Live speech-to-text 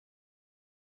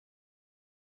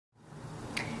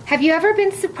Have you ever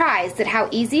been surprised at how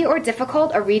easy or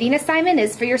difficult a reading assignment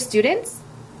is for your students?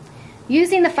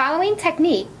 Using the following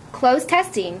technique, cloze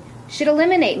testing, should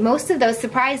eliminate most of those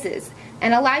surprises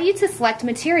and allow you to select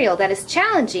material that is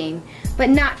challenging but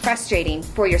not frustrating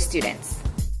for your students.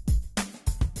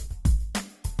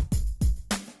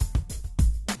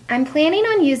 I'm planning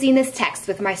on using this text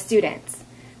with my students,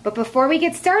 but before we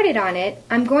get started on it,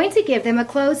 I'm going to give them a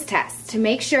cloze test to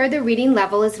make sure the reading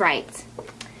level is right.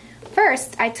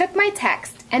 First, I took my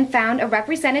text and found a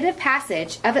representative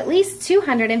passage of at least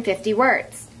 250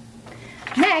 words.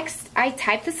 Next, I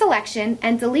typed the selection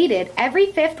and deleted every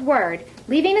fifth word,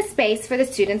 leaving a space for the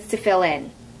students to fill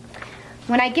in.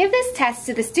 When I give this test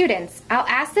to the students, I'll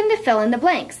ask them to fill in the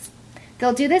blanks.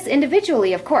 They'll do this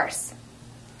individually, of course.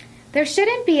 There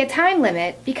shouldn't be a time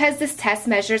limit because this test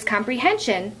measures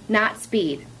comprehension, not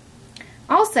speed.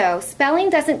 Also, spelling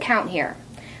doesn't count here.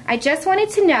 I just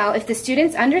wanted to know if the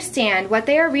students understand what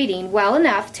they are reading well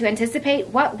enough to anticipate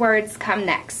what words come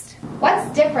next.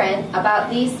 What's different about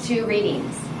these two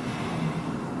readings?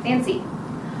 Nancy.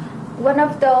 One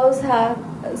of those have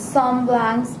some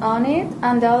blanks on it,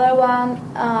 and the other one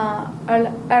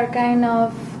are kind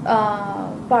of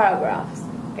paragraphs.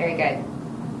 Very good.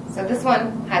 So this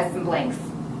one has some blanks,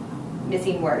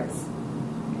 missing words.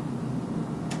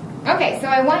 Okay, so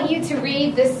I want you to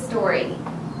read this story.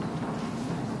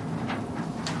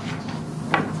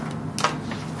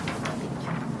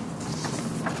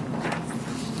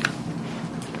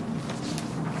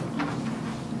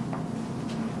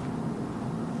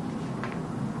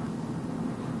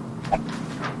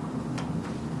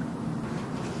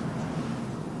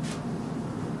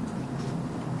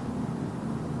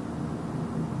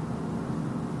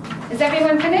 Is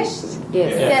everyone finished?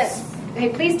 Yes. Okay,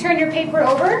 please turn your paper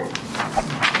over.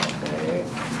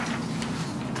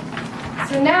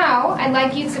 So now I'd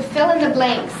like you to fill in the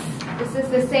blanks. This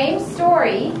is the same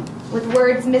story with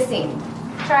words missing.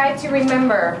 Try to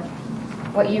remember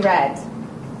what you read.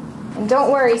 And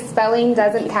don't worry, spelling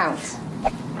doesn't count.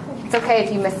 It's okay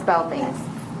if you misspell things.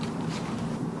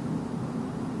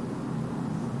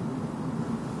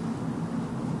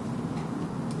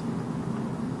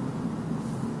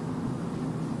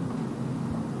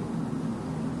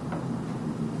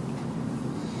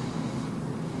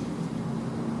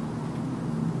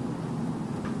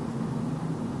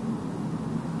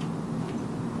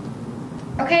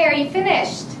 Okay, are you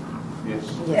finished?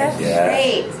 Yes.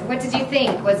 Great. What did you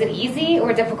think? Was it easy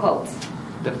or difficult?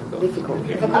 Difficult. A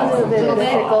little bit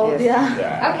difficult,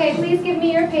 yeah. Okay, please give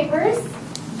me your papers.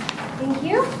 Thank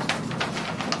you.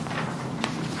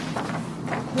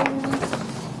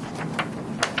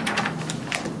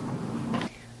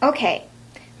 Okay,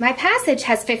 my passage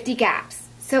has 50 gaps,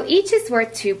 so each is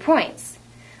worth 2 points.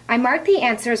 I marked the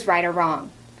answers right or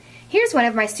wrong. Here's one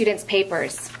of my students'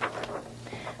 papers.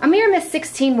 Amir missed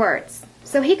 16 words,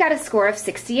 so he got a score of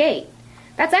 68.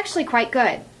 That's actually quite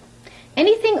good.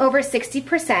 Anything over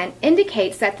 60%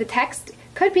 indicates that the text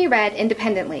could be read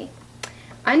independently.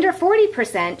 Under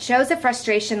 40% shows a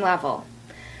frustration level.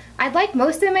 I'd like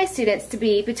most of my students to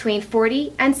be between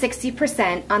 40 and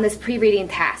 60% on this pre-reading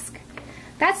task.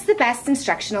 That's the best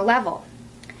instructional level.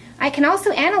 I can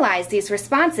also analyze these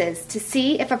responses to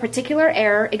see if a particular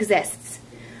error exists.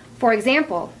 For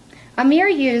example, Amir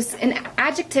used an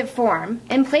adjective form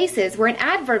in places where an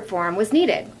adverb form was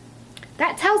needed.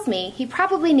 That tells me he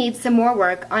probably needs some more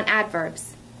work on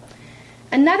adverbs.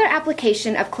 Another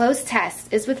application of cloze tests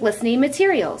is with listening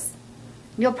materials.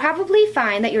 You'll probably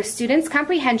find that your students'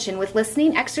 comprehension with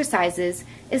listening exercises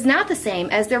is not the same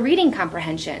as their reading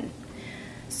comprehension.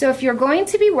 So if you're going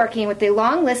to be working with a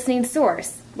long listening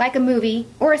source, like a movie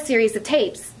or a series of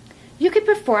tapes, you could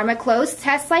perform a cloze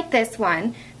test like this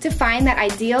one to find that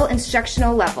ideal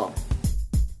instructional level.